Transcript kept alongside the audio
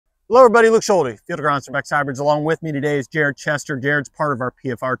Hello everybody, Luke Schulte, Field Agronomist for Beck Hybrids. Along with me today is Jared Chester. Jared's part of our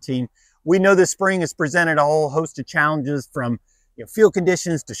PFR team. We know this spring has presented a whole host of challenges from field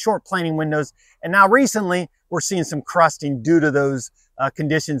conditions to short planting windows. And now recently, we're seeing some crusting due to those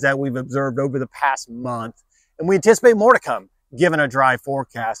conditions that we've observed over the past month. And we anticipate more to come, given a dry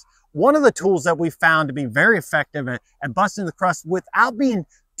forecast. One of the tools that we found to be very effective at busting the crust without being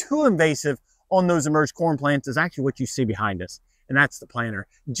too invasive on those emerged corn plants is actually what you see behind us. And that's the planter.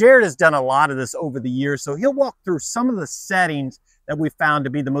 Jared has done a lot of this over the years, so he'll walk through some of the settings that we found to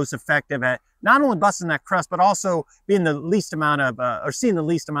be the most effective at not only busting that crust, but also being the least amount of, seeing the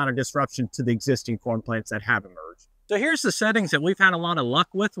least amount of disruption to the existing corn plants that have emerged. So here's the settings that we've had a lot of luck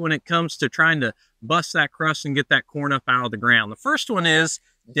with when it comes to trying to bust that crust and get that corn up out of the ground. The first one is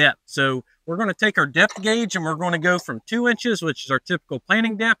depth. So we're going to take our depth gauge and we're going to go from 2 inches, which is our typical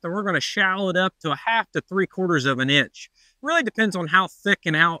planting depth, and we're going to shallow it up to a 1/2 to 3/4 of an inch. Really depends on how thick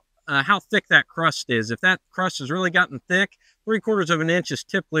and how thick that crust is. If that crust has really gotten thick, 3/4 of an inch is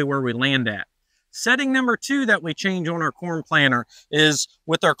typically where we land at. Setting number 2 that we change on our corn planter is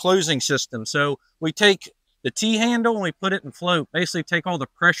with our closing system. So we take the T-handle and we put it in float, basically take all the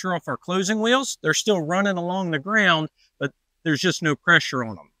pressure off our closing wheels. They're still running along the ground, but there's just no pressure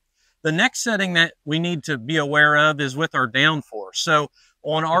on them. The next setting that we need to be aware of is with our downforce. So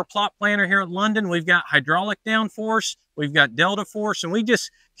on our plot planter here at London, we've got hydraulic downforce, we've got delta force, and we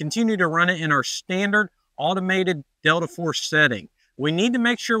just continue to run it in our standard automated delta force setting. We need to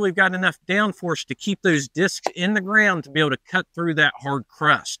make sure we've got enough downforce to keep those discs in the ground to be able to cut through that hard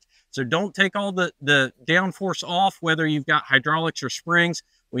crust. So don't take all the downforce off, whether you've got hydraulics or springs.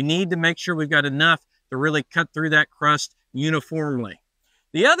 We need to make sure we've got enough to really cut through that crust uniformly.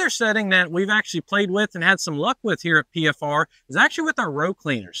 The other setting that we've actually played with and had some luck with here at PFR is actually with our row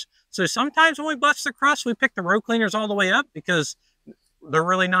cleaners. So sometimes when we bust the crust, we pick the row cleaners all the way up because they're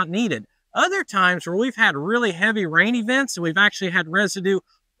really not needed. Other times where we've had really heavy rain events and we've actually had residue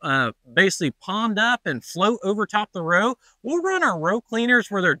basically pond up and float over top the row, we'll run our row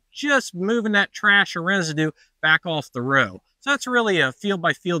cleaners where they're just moving that trash or residue back off the row. So that's really a field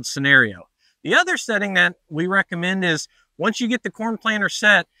by field scenario. The other setting that we recommend is once you get the corn planter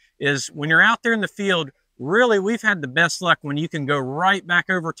set is when you're out there in the field, really we've had the best luck when you can go right back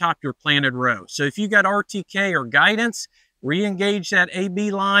over top your planted row. So if you got RTK or guidance, re-engage that AB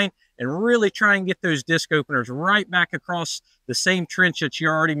line and really try and get those disc openers right back across the same trench that you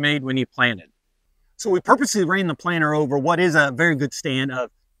already made when you planted. So we purposely ran the planter over what is a very good stand of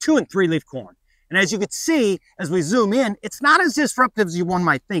 2- and 3-leaf corn. And as you can see, as we zoom in, it's not as disruptive as one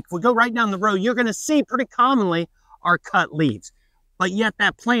might think. If we go right down the row, you're going to see pretty commonly our cut leaves, but yet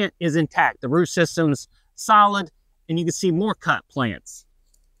that plant is intact. The root system's solid, and you can see more cut plants.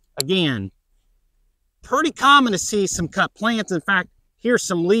 Again, pretty common to see some cut plants. In fact, here's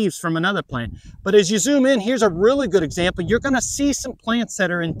some leaves from another plant. But as you zoom in, here's a really good example. You're going to see some plants that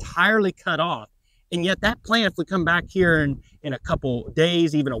are entirely cut off. And yet that plant, if we come back here in a couple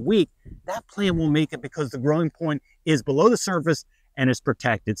days, even a week, that plant will make it because the growing point is below the surface and is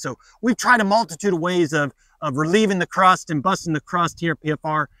protected. So we've tried a multitude of ways of relieving the crust and busting the crust here at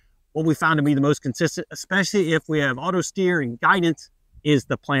PFR. What we found to be the most consistent, especially if we have auto steer and guidance, is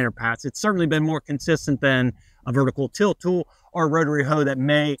the planter pass. It's certainly been more consistent than a vertical tilt tool or a rotary hoe that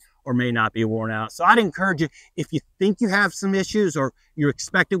may or may not be worn out. So I'd encourage you, if you think you have some issues or you're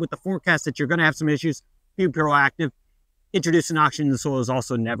expected with the forecast that you're going to have some issues, be proactive. Introducing oxygen in the soil is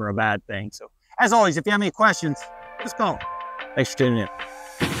also never a bad thing. So as always, if you have any questions, just call. Thanks for tuning in.